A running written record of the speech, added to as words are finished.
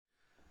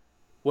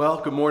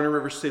Well, good morning,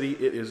 River City.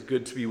 It is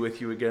good to be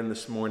with you again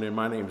this morning.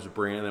 My name is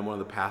Brandon. I'm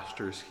one of the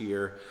pastors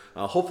here.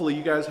 Hopefully,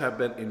 you guys have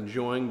been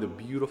enjoying the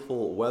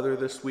beautiful weather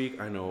this week.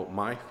 I know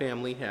my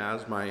family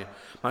has. My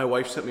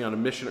wife sent me on a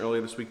mission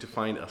earlier this week to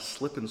find a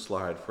slip and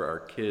slide for our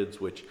kids,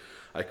 which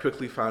I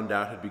quickly found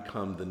out had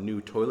become the new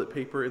toilet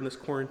paper in this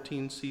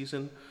quarantine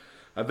season.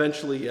 I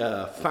eventually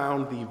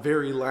found the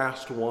very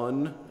last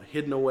one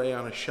hidden away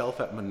on a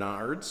shelf at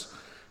Menards,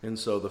 and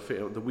so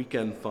the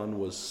weekend fun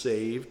was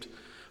saved.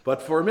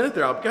 But for a minute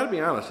there, I've got to be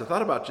honest, I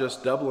thought about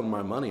just doubling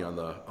my money on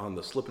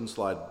the slip and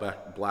slide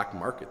black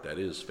market that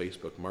is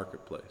Facebook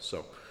Marketplace.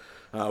 So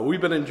we've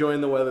been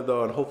enjoying the weather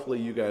though, and hopefully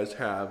you guys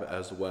have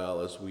as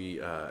well as we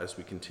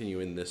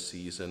continue in this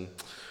season.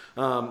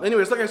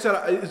 Anyways, like I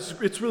said,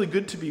 it's really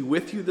good to be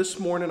with you this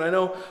morning. I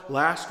know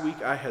last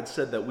week I had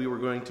said that we were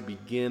going to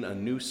begin a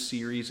new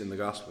series in the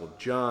Gospel of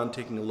John,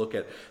 taking a look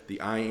at the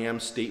I am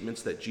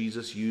statements that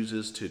Jesus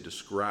uses to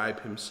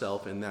describe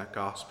himself in that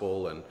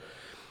gospel.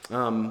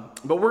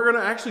 But we're going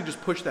to actually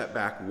just push that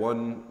back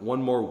one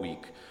more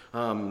week.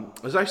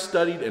 As I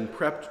studied and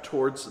prepped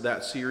towards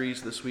that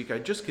series this week, I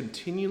just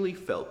continually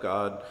felt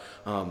God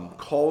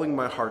calling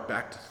my heart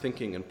back to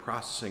thinking and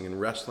processing and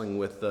wrestling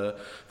with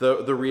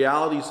the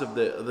realities of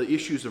the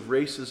issues of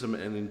racism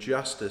and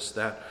injustice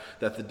that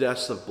the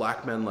deaths of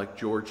black men like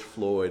George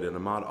Floyd and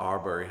Ahmaud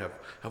Arbery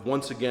have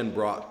once again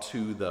brought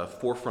to the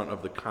forefront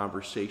of the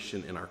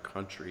conversation in our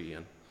country.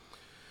 And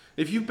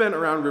if you've been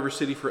around River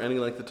City for any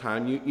length of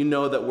time, you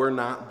know that we're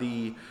not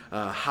the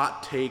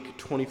hot take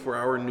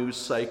 24-hour news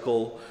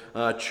cycle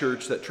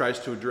church that tries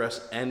to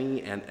address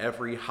any and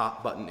every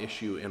hot button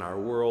issue in our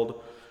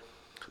world.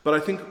 But I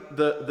think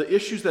the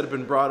issues that have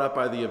been brought up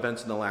by the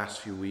events in the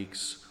last few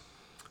weeks,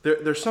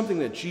 there's something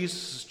that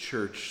Jesus'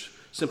 church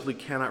simply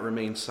cannot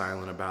remain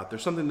silent about.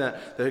 There's something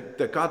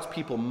that God's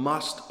people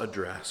must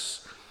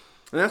address.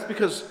 And that's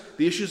because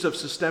the issues of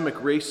systemic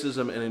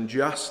racism and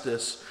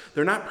injustice,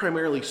 they're not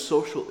primarily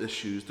social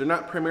issues. They're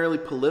not primarily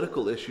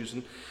political issues.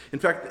 And in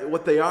fact,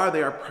 what they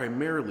are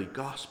primarily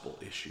gospel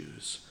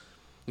issues.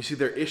 You see,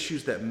 they're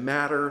issues that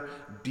matter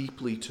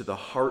deeply to the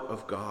heart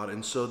of God.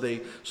 And so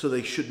they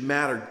should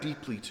matter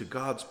deeply to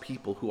God's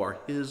people who are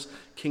his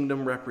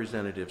kingdom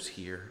representatives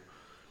here.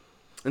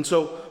 And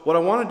so what I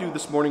want to do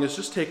this morning is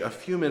just take a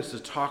few minutes to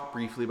talk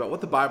briefly about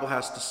what the Bible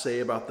has to say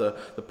about the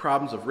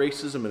problems of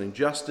racism and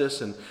injustice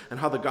and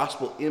how the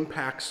gospel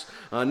impacts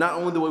not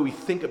only the way we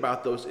think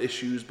about those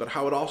issues, but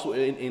how it also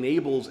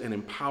enables and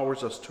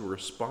empowers us to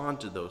respond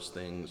to those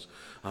things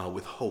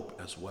with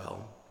hope as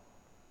well.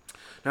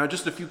 Now,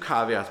 just a few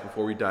caveats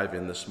before we dive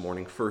in this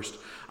morning. First,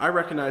 I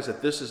recognize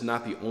that this is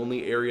not the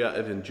only area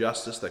of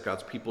injustice that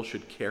God's people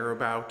should care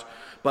about,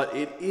 but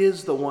it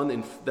is the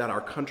one that our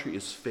country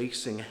is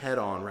facing head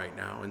on right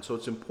now. And so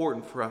it's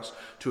important for us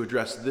to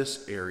address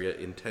this area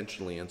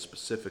intentionally and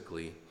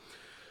specifically.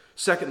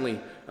 Secondly,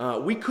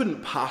 we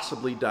couldn't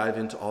possibly dive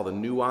into all the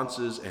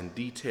nuances and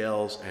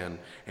details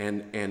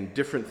and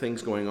different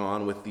things going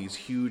on with these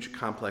huge,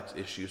 complex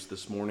issues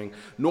this morning,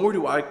 nor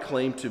do I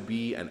claim to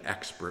be an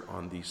expert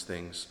on these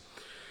things.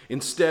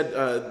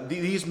 Instead,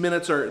 these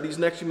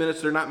next few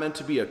minutes, they're not meant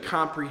to be a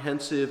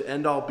comprehensive,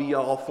 end-all,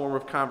 be-all form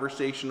of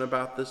conversation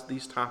about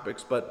these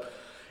topics, but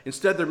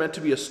instead, they're meant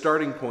to be a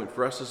starting point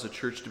for us as a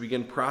church to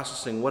begin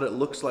processing what it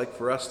looks like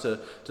for us to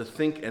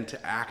think and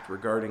to act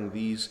regarding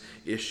these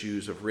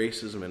issues of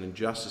racism and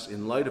injustice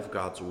in light of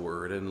God's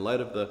word and in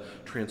light of the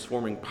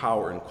transforming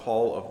power and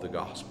call of the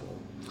gospel.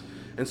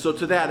 And so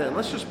to that end,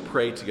 let's just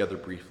pray together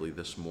briefly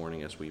this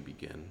morning as we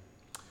begin.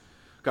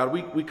 God,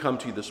 we come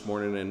to you this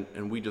morning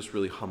and we just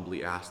really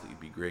humbly ask that you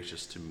be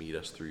gracious to meet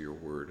us through your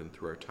word and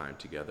through our time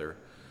together.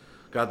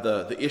 God,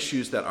 the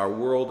issues that our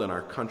world and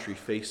our country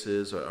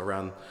faces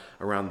around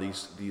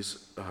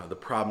the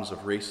problems of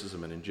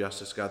racism and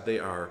injustice, God, they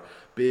are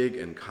big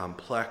and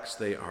complex.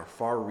 They are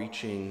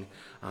far-reaching.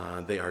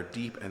 They are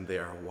deep and they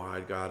are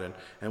wide, God.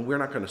 And we're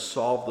not going to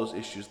solve those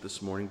issues this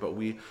morning, but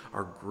we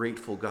are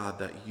grateful, God,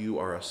 that you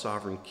are a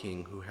sovereign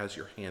king who has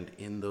your hand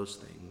in those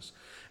things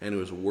and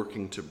who is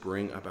working to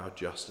bring about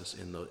justice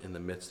in the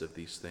midst of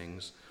these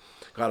things.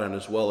 God, and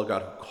as well, a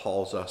God who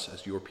calls us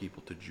as your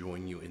people to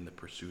join you in the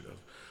pursuit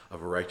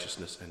of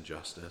righteousness and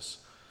justice.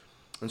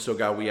 And so,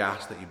 God, we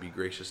ask that you be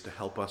gracious to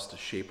help us to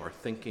shape our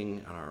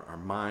thinking and our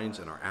minds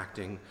and our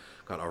acting,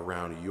 God,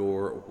 around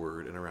your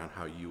word and around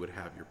how you would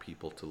have your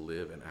people to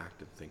live and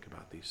act and think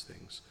about these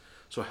things.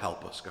 So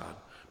help us, God.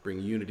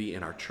 Bring unity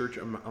in our church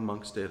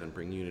amongst it and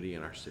bring unity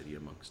in our city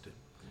amongst it.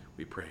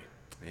 We pray.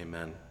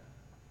 Amen.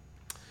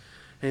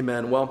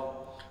 Amen. Well,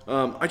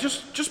 I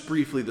just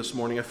briefly this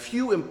morning, a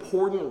few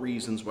important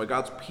reasons why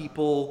God's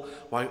people,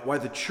 why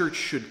the church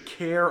should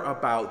care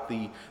about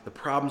the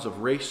problems of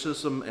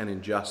racism and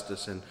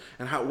injustice and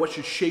what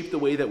should shape the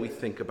way that we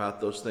think about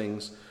those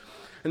things.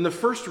 And the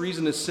first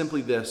reason is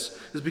simply this,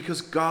 is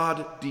because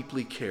God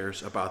deeply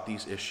cares about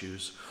these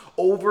issues.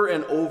 Over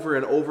and over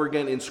and over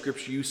again in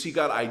Scripture, you see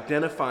God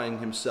identifying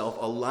himself,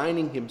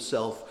 aligning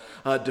himself,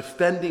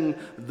 defending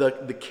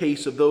the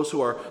case of those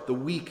who are the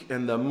weak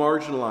and the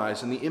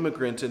marginalized and the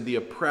immigrant and the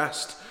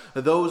oppressed,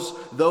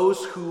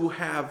 those who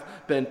have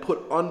been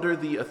put under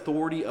the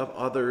authority of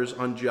others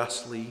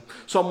unjustly.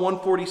 Psalm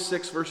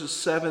 146, verses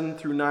 7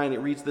 through 9, it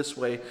reads this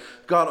way: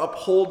 God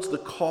upholds the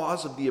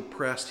cause of the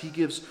oppressed. He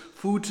gives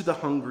food to the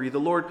hungry. The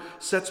Lord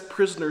sets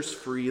prisoners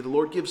free. The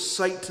Lord gives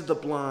sight to the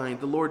blind.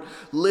 The Lord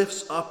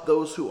lifts up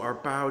those who are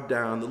bowed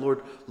down. The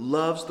Lord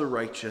loves the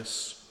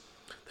righteous.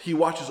 He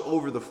watches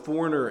over the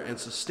foreigner and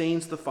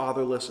sustains the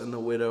fatherless and the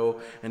widow,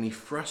 and he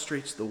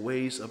frustrates the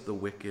ways of the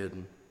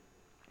wicked.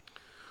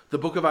 The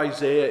book of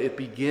Isaiah, it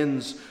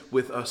begins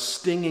with a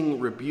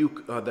stinging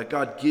rebuke that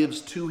God gives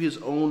to his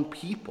own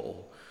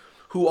people,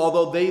 who,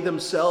 although they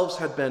themselves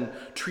had been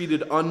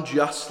treated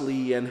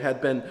unjustly and had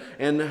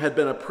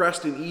been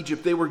oppressed in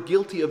Egypt, they were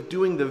guilty of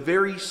doing the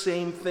very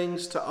same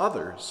things to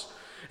others.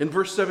 In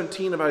verse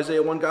 17 of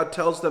Isaiah 1, God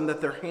tells them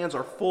that their hands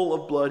are full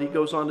of blood. He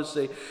goes on to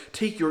say,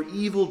 "Take your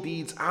evil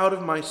deeds out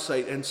of my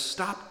sight and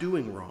stop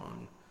doing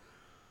wrong.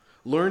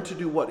 Learn to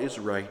do what is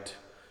right,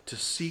 to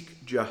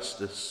seek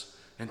justice,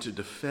 and to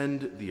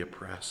defend the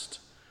oppressed."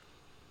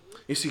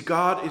 You see,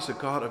 God is a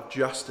God of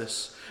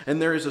justice, and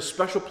there is a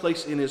special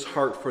place in his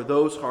heart for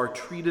those who are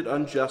treated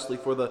unjustly,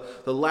 for the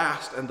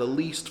last and the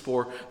least,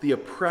 for the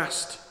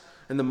oppressed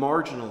and the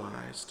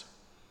marginalized.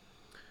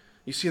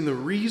 You see, and the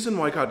reason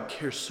why God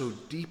cares so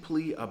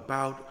deeply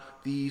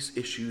about these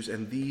issues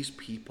and these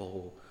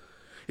people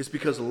is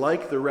because,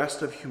 like the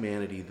rest of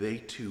humanity, they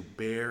too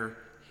bear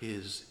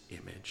his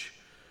image.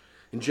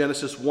 In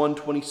Genesis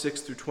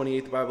 1:26 through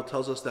 28, the Bible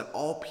tells us that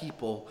all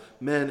people,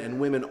 men and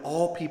women,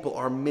 all people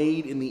are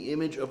made in the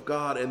image of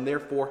God and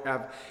therefore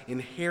have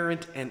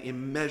inherent and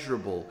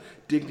immeasurable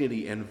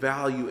dignity and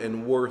value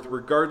and worth,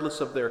 regardless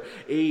of their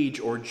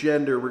age or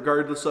gender,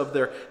 regardless of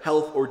their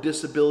health or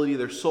disability,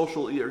 their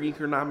social or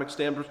economic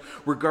standards,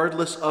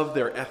 regardless of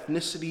their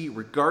ethnicity,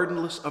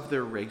 regardless of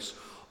their race.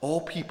 All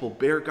people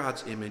bear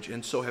God's image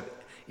and so have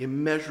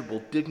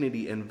immeasurable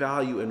dignity and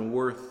value and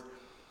worth.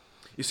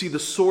 You see, the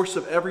source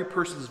of every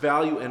person's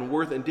value and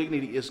worth and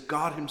dignity is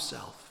God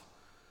himself.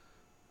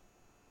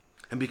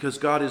 And because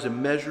God is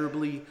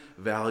immeasurably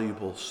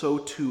valuable, so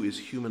too is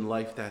human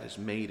life that is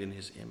made in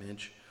his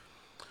image.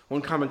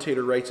 One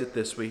commentator writes it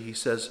this way. He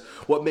says,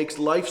 "What makes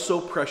life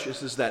so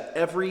precious is that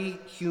every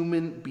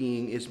human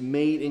being is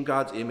made in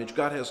God's image.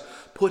 God has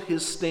put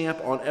his stamp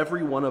on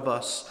every one of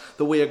us,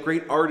 the way a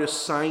great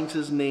artist signs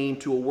his name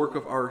to a work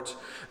of art.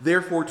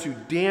 Therefore, to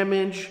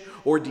damage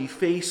or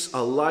deface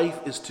a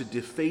life is to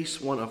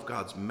deface one of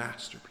God's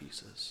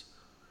masterpieces."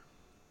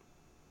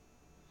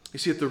 You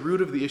see, at the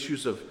root of the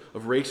issues of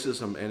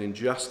racism and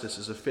injustice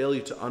is a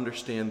failure to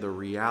understand the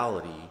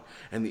reality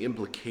and the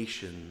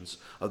implications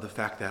of the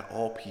fact that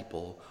all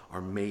people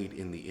are made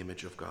in the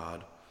image of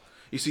God.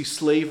 You see,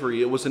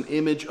 slavery, it was an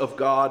image of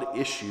God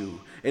issue,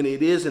 and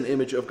it is an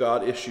image of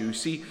God issue.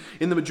 See,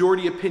 in the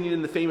majority opinion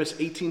in the famous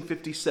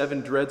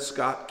 1857 Dred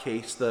Scott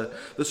case, the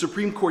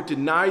Supreme Court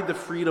denied the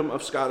freedom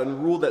of Scott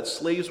and ruled that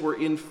slaves were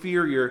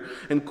inferior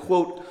and,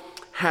 quote,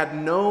 had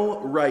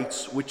no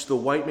rights which the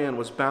white man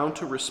was bound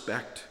to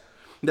respect,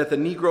 that the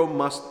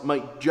Negro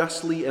might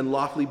justly and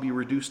lawfully be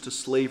reduced to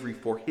slavery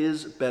for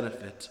his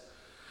benefit.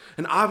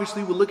 And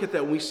obviously we'll look at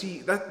that and we see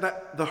that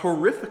the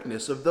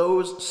horrificness of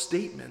those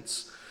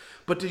statements.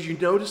 But did you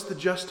notice the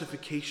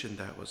justification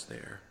that was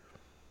there?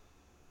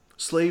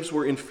 Slaves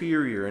were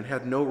inferior and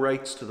had no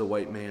rights to the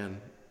white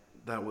man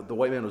that the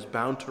white man was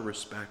bound to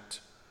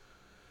respect.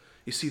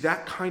 You see,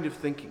 that kind of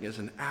thinking is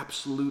an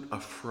absolute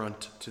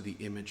affront to the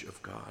image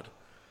of God,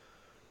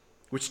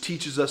 which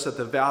teaches us that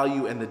the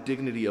value and the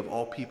dignity of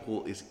all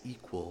people is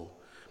equal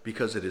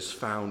because it is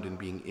found in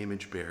being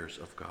image bearers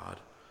of God.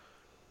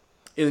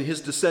 In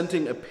his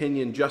dissenting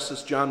opinion,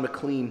 Justice John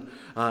McLean,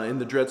 in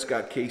the Dred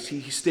Scott case,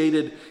 he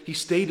stated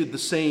the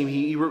same.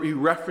 He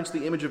referenced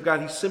the image of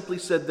God. He simply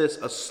said this: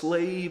 "A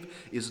slave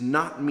is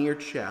not mere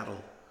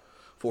chattel,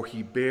 for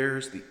he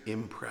bears the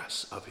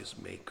impress of his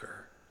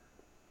maker."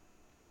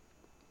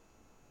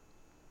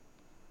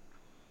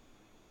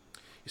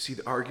 You see,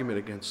 the argument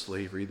against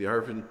slavery, the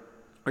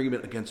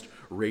argument against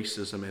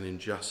racism and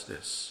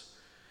injustice,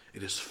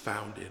 it is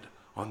founded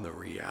on the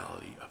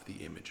reality of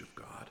the image of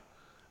God,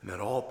 and that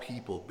all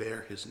people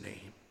bear his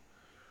name.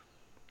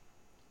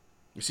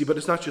 You see, but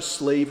it's not just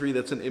slavery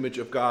that's an image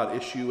of God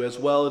issue. As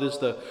well, it is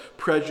the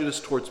prejudice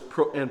towards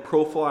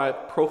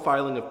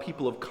profiling of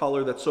people of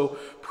color that's so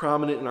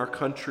prominent in our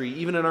country,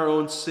 even in our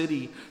own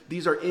city.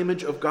 These are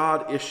image of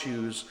God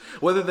issues.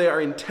 Whether they are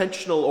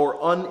intentional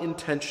or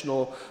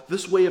unintentional,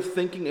 this way of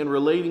thinking and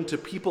relating to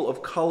people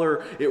of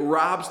color, it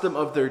robs them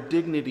of their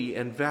dignity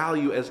and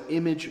value as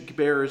image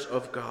bearers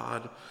of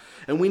God.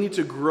 And we need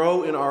to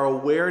grow in our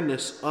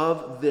awareness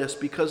of this,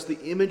 because the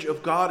image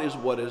of God is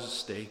what is at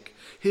stake.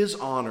 His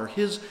honor,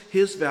 his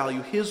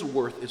value, his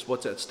worth is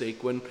what's at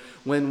stake when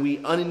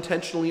we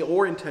unintentionally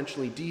or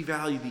intentionally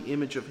devalue the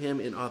image of him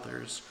in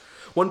others.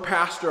 One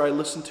pastor I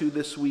listened to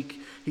this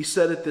week, he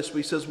said it this way.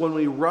 He says, when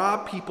we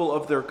rob people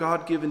of their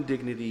God-given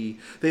dignity,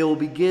 they will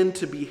begin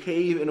to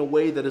behave in a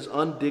way that is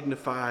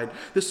undignified.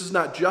 This does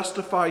not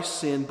justify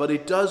sin, but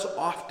it does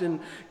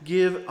often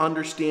give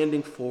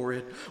understanding for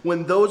it.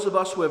 When those of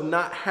us who have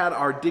not had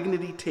our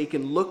dignity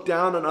taken look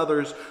down on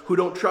others who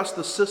don't trust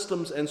the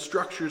systems and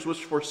structures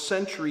which for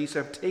centuries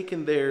have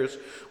taken theirs,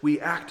 we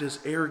act as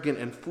arrogant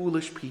and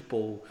foolish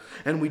people,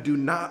 and we do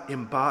not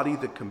embody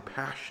the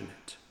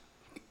compassionate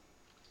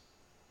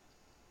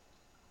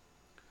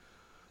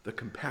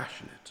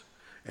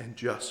and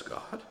just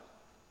God,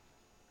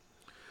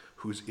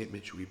 whose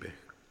image we bear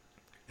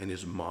and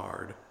is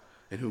marred,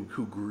 and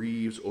who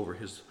grieves over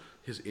his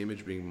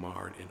image being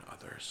marred in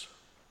others.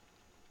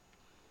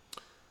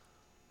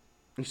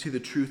 You see, the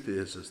truth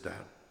is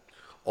that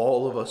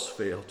all of us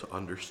fail to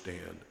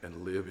understand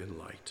and live in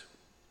light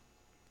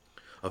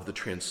of the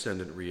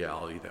transcendent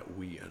reality that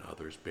we and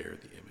others bear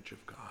the image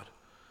of God.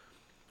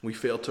 We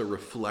fail to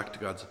reflect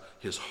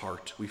his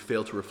heart. We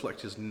fail to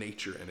reflect his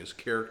nature and his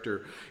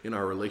character in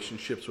our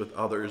relationships with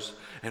others,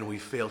 and we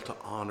fail to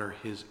honor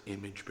his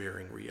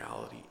image-bearing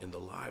reality in the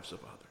lives of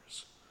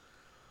others.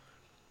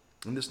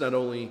 And this not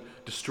only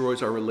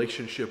destroys our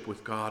relationship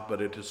with God,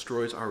 but it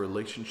destroys our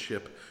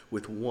relationship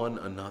with one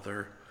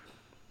another.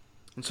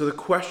 And so the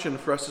question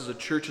for us as a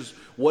church is,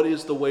 what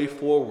is the way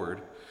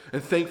forward?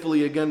 And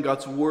thankfully, again,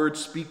 God's word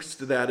speaks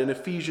to that. In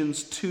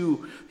Ephesians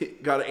 2,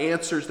 God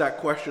answers that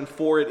question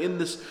for it. In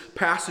this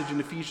passage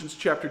in Ephesians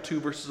chapter 2,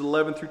 verses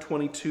 11 through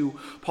 22,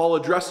 Paul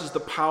addresses the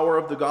power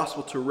of the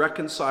gospel to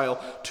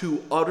reconcile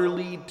two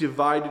utterly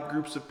divided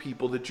groups of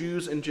people, the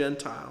Jews and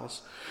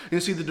Gentiles. And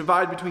you see, the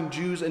divide between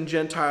Jews and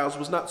Gentiles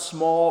was not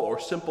small or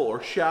simple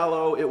or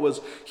shallow. It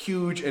was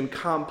huge and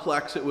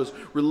complex. It was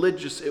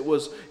religious. It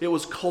was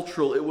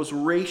cultural. It was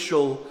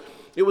racial.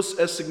 It was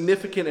as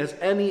significant as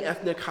any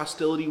ethnic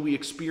hostility we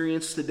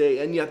experience today.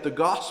 And yet the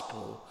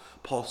gospel,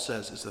 Paul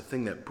says, is the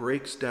thing that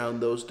breaks down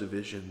those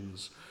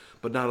divisions.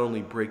 But not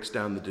only breaks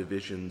down the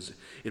divisions,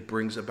 it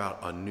brings about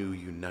a new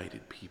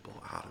united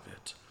people out of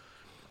it.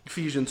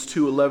 Ephesians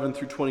 2:11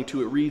 through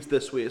 22, it reads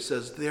this way. It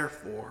says,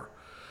 therefore,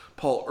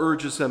 Paul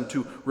urges them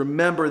to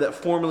remember that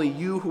formerly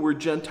you who were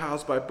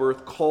Gentiles by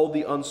birth, called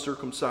the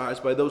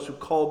uncircumcised by those who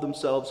called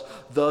themselves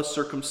the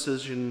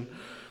circumcision,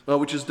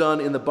 which is done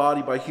in the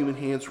body by human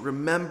hands.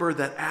 Remember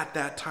that at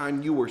that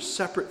time you were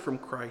separate from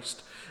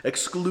Christ,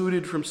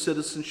 excluded from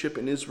citizenship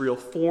in Israel,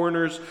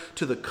 foreigners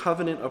to the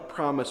covenant of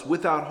promise,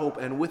 without hope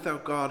and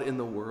without God in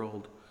the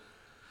world.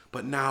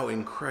 But now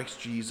in Christ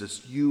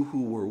Jesus, you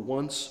who were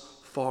once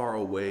far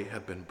away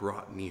have been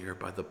brought near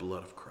by the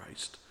blood of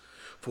Christ.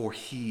 For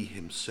he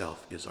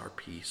himself is our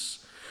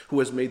peace, who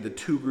has made the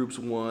two groups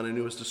one, and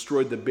who has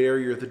destroyed the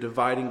barrier, the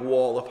dividing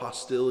wall of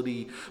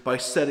hostility, by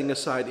setting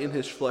aside in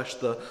his flesh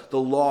the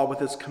law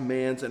with its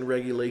commands and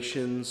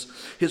regulations.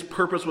 His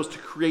purpose was to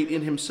create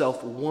in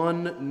himself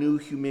one new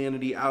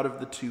humanity out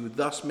of the two,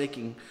 thus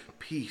making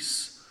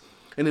peace,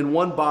 and in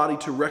one body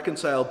to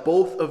reconcile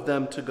both of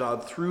them to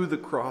God through the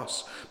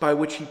cross, by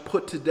which he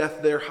put to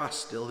death their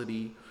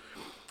hostility.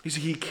 You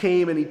see, he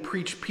came and he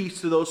preached peace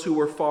to those who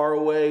were far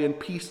away and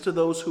peace to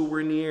those who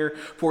were near.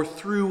 For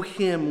through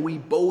him we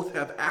both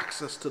have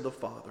access to the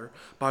Father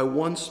by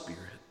one Spirit.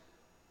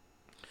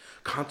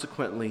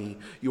 Consequently,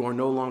 you are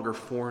no longer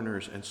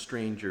foreigners and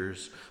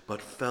strangers,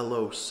 but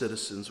fellow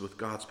citizens with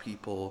God's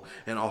people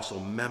and also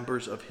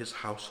members of his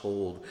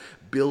household,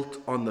 built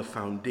on the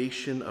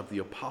foundation of the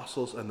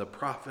apostles and the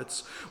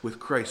prophets, with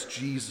Christ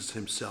Jesus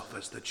himself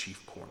as the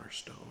chief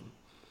cornerstone.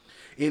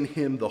 In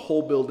him, the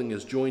whole building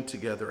is joined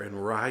together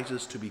and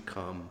rises to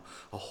become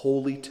a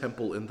holy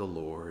temple in the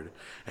Lord.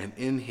 And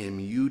in him,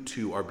 you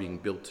too are being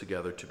built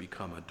together to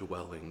become a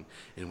dwelling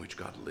in which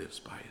God lives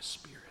by his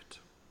Spirit.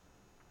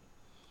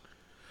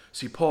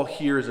 See, Paul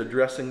here is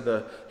addressing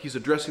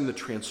the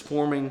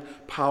transforming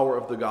power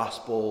of the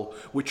gospel,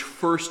 which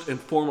first and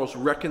foremost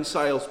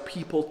reconciles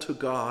people to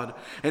God,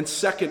 and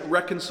second,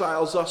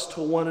 reconciles us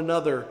to one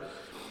another.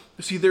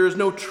 You see, there is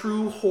no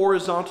true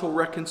horizontal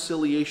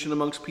reconciliation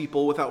amongst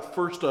people without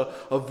first a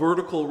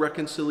vertical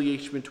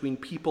reconciliation between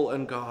people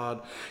and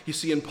God. You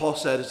see, and Paul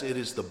says it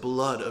is the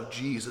blood of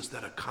Jesus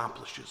that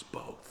accomplishes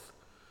both.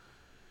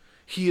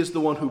 He is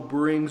the one who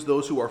brings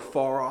those who are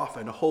far off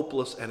and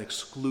hopeless and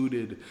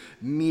excluded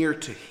near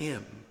to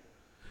him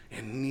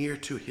and near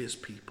to his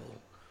people.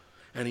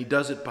 And he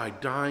does it by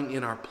dying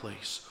in our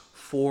place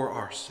for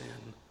our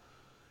sin.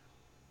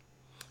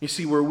 You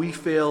see, where we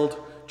failed,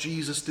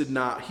 Jesus did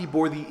not. He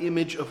bore the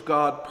image of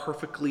God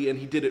perfectly, and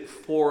he did it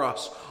for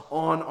us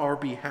on our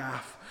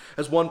behalf.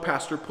 As one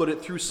pastor put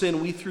it, through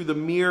sin, we threw the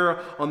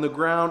mirror on the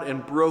ground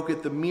and broke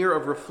it, the mirror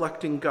of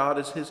reflecting God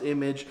as his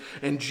image.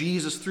 And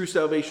Jesus, through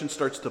salvation,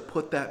 starts to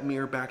put that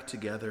mirror back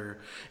together.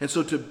 And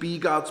so to be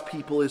God's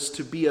people is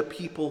to be a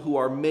people who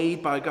are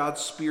made by God's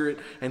Spirit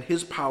and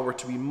his power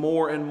to be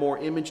more and more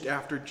imaged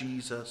after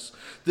Jesus.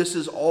 This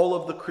is all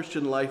of the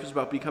Christian life, is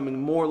about becoming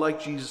more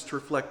like Jesus, to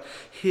reflect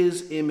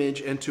his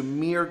image and to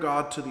mirror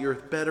God to the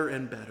earth better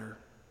and better.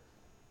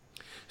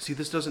 See,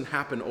 this doesn't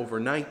happen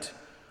overnight.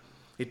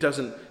 It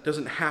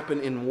doesn't happen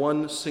in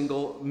one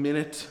single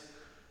minute.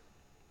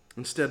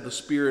 Instead, the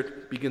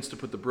Spirit begins to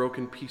put the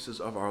broken pieces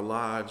of our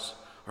lives,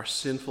 our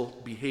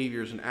sinful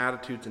behaviors and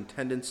attitudes and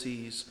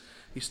tendencies,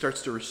 He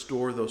starts to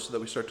restore those so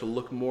that we start to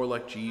look more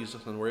like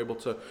Jesus, and we're able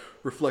to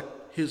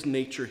reflect His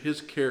nature,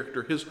 His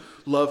character, His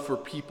love for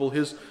people,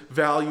 His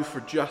value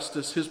for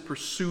justice, His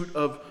pursuit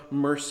of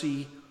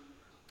mercy,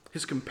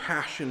 His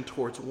compassion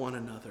towards one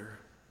another.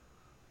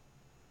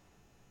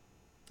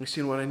 You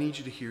see, and what I need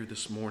you to hear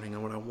this morning,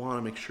 and what I want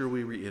to make sure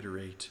we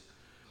reiterate,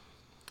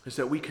 is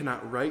that we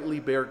cannot rightly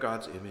bear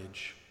God's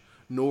image,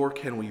 nor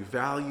can we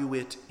value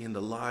it in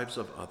the lives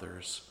of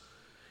others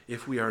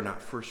if we are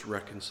not first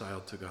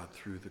reconciled to God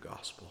through the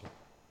gospel.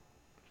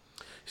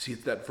 See,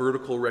 it's that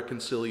vertical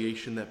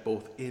reconciliation that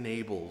both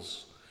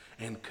enables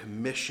and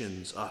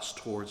commissions us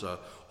towards a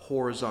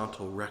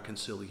horizontal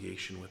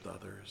reconciliation with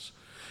others.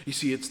 You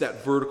see, it's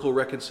that vertical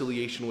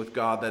reconciliation with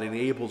God that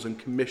enables and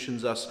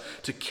commissions us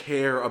to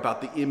care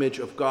about the image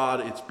of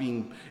God. It's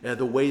being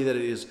the way that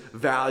it is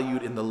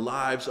valued in the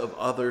lives of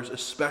others,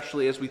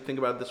 especially as we think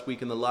about it this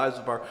week in the lives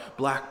of our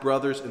black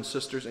brothers and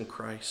sisters in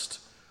Christ.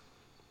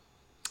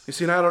 You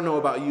see, and I don't know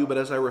about you, but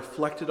as I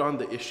reflected on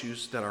the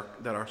issues that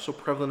are so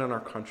prevalent in our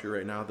country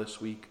right now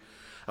this week,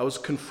 I was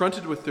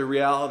confronted with the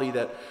reality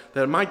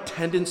that my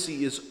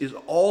tendency is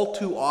all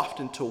too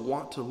often to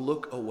want to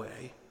look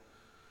away,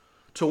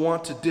 to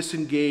want to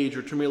disengage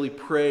or to merely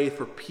pray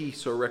for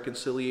peace or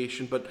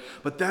reconciliation.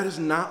 But that is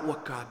not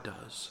what God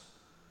does.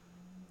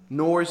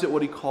 Nor is it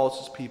what He calls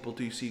His people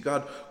to. You see,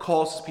 God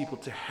calls His people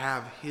to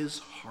have His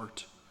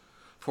heart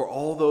for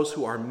all those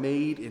who are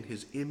made in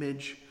His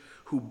image,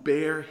 who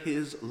bear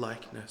His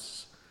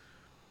likeness.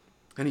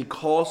 And He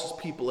calls His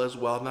people as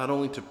well, not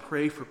only to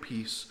pray for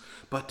peace,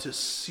 but to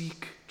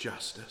seek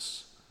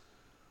justice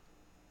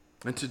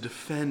and to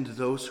defend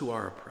those who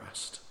are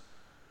oppressed.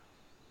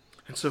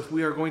 And so if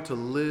we are going to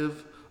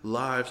live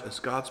lives as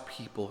God's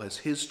people, as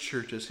His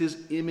church, as His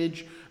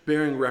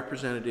image-bearing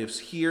representatives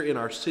here in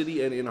our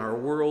city and in our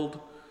world,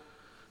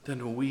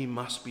 then we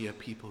must be a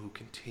people who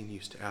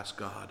continues to ask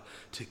God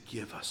to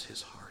give us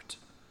His heart.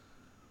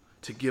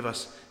 To give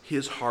us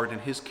His heart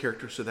and His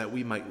character so that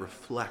we might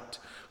reflect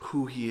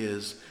who He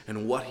is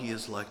and what He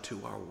is like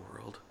to our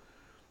world.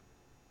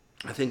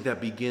 I think that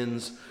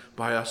begins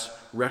by us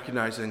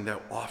recognizing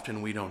that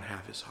often we don't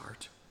have His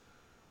heart.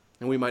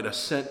 And we might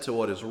assent to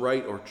what is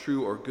right or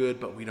true or good,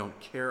 but we don't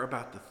care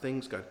about the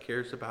things God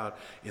cares about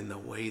in the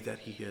way that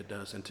He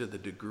does and to the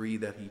degree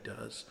that He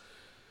does.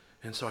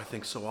 And so I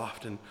think so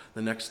often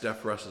the next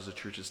step for us as a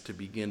church is to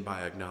begin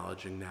by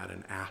acknowledging that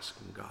and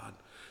asking God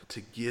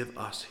to give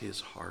us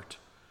His heart,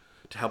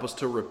 to help us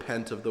to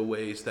repent of the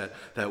ways that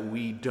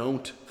we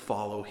don't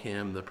follow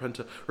Him,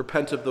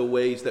 repent of the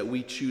ways that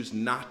we choose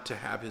not to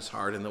have His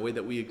heart, and the way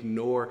that we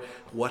ignore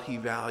what He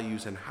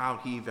values and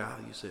how He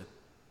values it.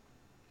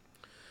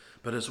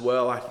 But as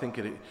well, I think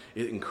it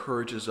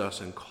encourages us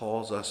and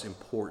calls us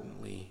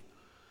importantly,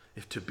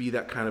 if to be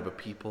that kind of a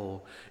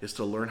people is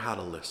to learn how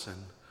to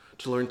listen,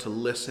 to learn to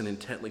listen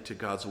intently to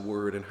God's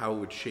word and how it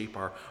would shape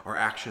our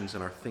actions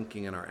and our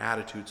thinking and our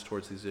attitudes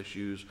towards these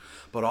issues,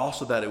 but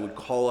also that it would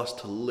call us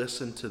to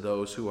listen to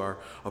those who are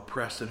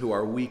oppressed and who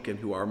are weak and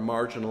who are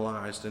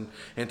marginalized,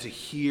 and to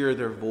hear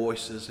their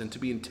voices and to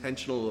be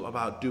intentional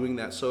about doing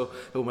that so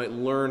that we might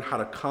learn how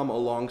to come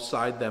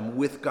alongside them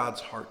with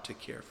God's heart to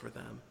care for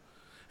them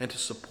and to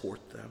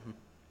support them.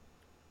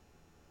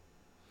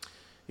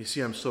 You see,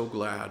 I'm so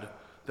glad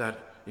that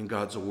in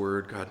God's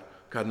word,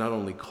 God not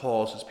only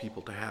calls His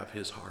people to have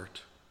His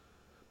heart,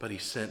 but He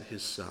sent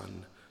His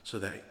Son so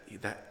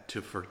that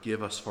to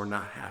forgive us for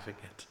not having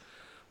it,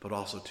 but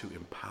also to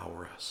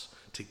empower us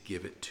to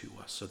give it to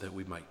us so that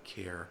we might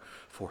care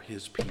for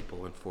His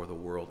people and for the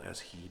world as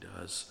He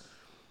does.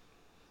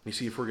 You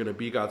see, if we're going to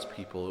be God's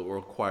people, it will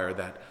require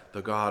that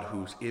the God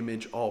whose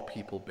image all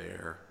people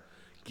bear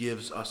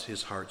gives us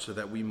His heart so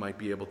that we might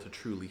be able to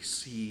truly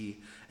see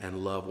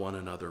and love one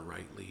another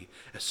rightly,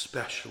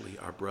 especially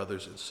our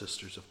brothers and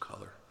sisters of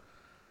color.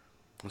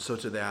 And so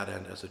to that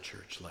end, as a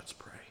church, let's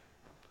pray.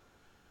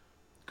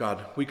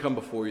 God, we come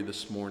before You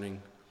this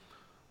morning.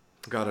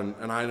 God,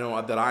 and I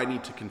know that I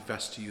need to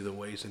confess to You the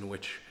ways in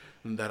which,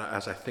 that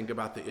as I think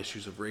about the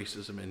issues of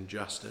racism and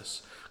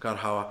justice, God,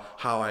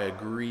 how I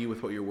agree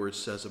with what Your word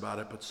says about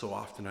it, but so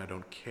often I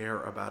don't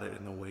care about it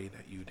in the way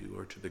that You do,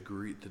 or to the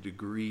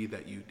degree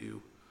that You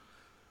do.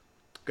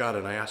 God,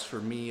 and I ask for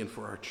me and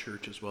for our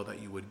church as well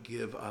that You would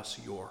give us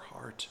Your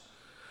heart,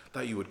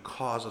 that You would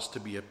cause us to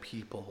be a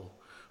people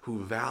who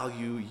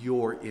value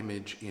Your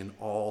image in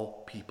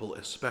all people,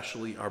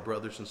 especially our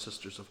brothers and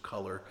sisters of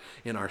color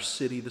in our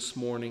city this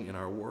morning, in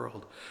our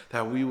world,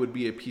 that we would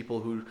be a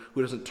people who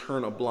doesn't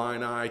turn a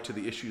blind eye to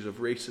the issues of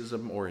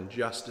racism or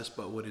injustice,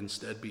 but would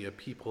instead be a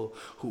people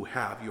who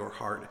have Your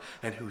heart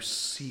and who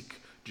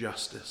seek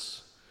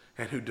justice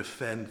and who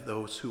defend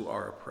those who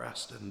are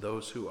oppressed and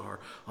those who are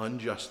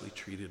unjustly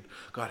treated.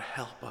 God,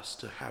 help us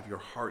to have Your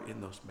heart in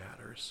those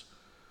matters.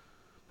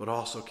 But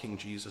also, King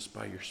Jesus,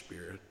 by Your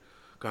Spirit,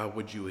 God,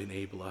 would You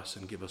enable us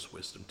and give us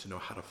wisdom to know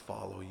how to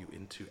follow You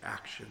into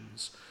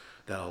actions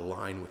that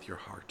align with your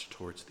heart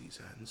towards these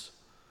ends.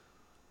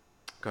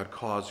 God,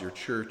 cause your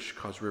church,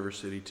 cause River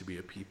City to be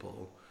a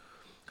people,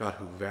 God,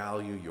 who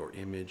value your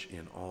image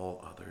in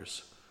all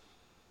others.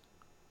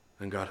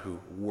 And God,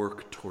 who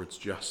work towards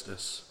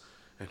justice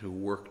and who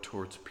work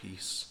towards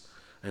peace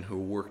and who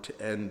work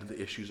to end the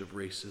issues of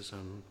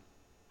racism.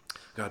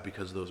 God,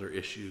 because those are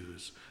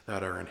issues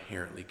that are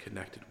inherently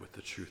connected with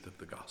the truth of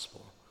the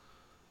gospel.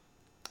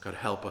 God,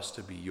 help us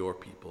to be your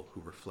people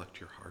who reflect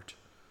your heart.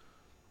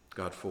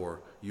 God,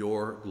 for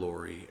your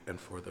glory and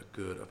for the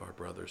good of our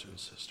brothers and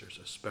sisters,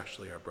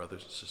 especially our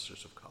brothers and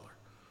sisters of color.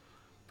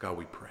 God,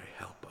 we pray,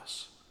 help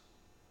us.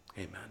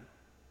 Amen.